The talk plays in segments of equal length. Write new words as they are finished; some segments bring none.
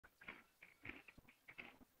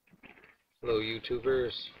Hello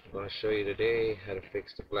YouTubers, I'm going to show you today how to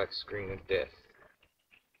fix the black screen of death.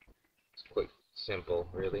 It's quite simple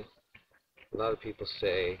really. A lot of people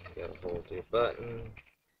say you gotta hold your button,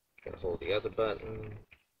 you gotta hold the other button,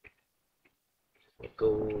 let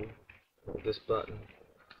go, hold this button,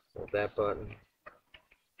 hold that button,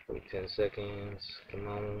 wait 10 seconds, come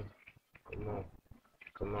on,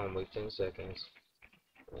 wait 10 seconds,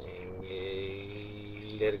 and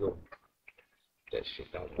let it go. That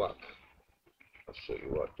shit don't work. I'll show you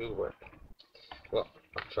what do work. Well,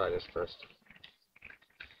 I'll try this first.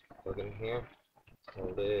 Plug in here,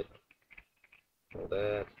 hold it, hold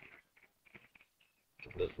that,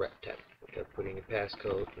 a little rat tap. Gotta put in your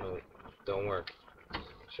passcode. No, it don't work. I'll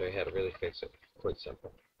show you how to really fix it. Quite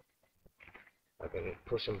simple. I've been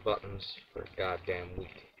pushing buttons for a goddamn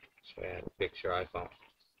week. So I had to fix your iPhone.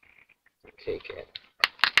 Okay, cat.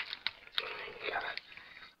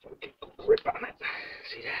 Gotta get a grip on it.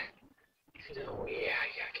 See that? See that? Oh yeah, I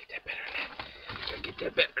gotta get that better than that. Gotta get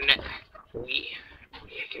that better than that. Oh yeah. Oh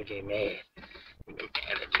yeah, gotta get mad. I'm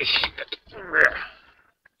mad at this shit.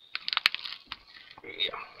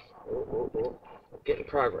 Yeah. Oh. Getting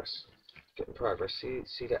progress. Getting progress.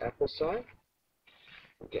 See the Apple sign?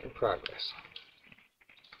 We're getting progress.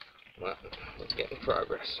 Well, we're getting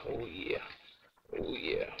progress. Oh yeah. Oh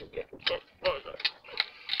yeah. We're getting progress.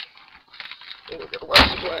 Oh, we gotta watch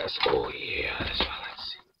the glass. Oh yeah. That's what I like to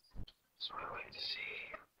see. That's what I like to see.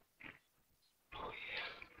 Oh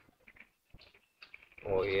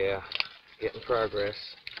yeah. Oh yeah. Getting progress.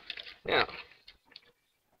 Now,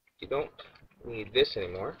 you don't need this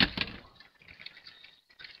anymore.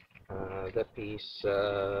 That piece,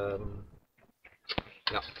 no,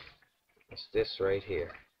 it's this right here.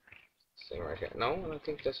 This thing right here. No, I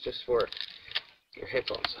think that's just for your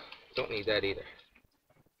headphones. Don't need that either.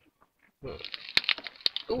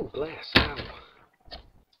 Ooh, glass. Ow.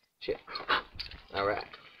 Shit. Alright.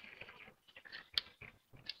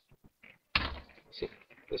 See,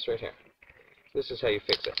 this right here. This is how you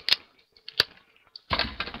fix it.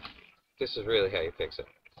 This is really how you fix it.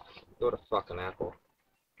 Go to fucking Apple.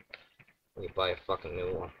 You buy a fucking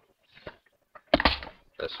new one.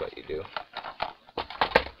 That's what you do.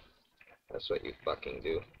 That's what you fucking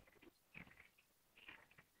do.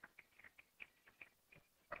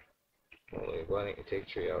 Only, why don't you take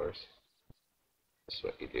 3 hours? That's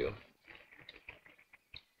what you do.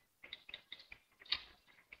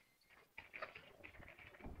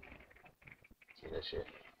 See that shit?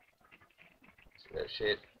 See that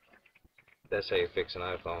shit? That's how you fix an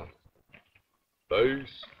iPhone.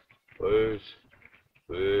 Peace. Peace.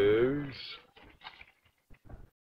 Peace.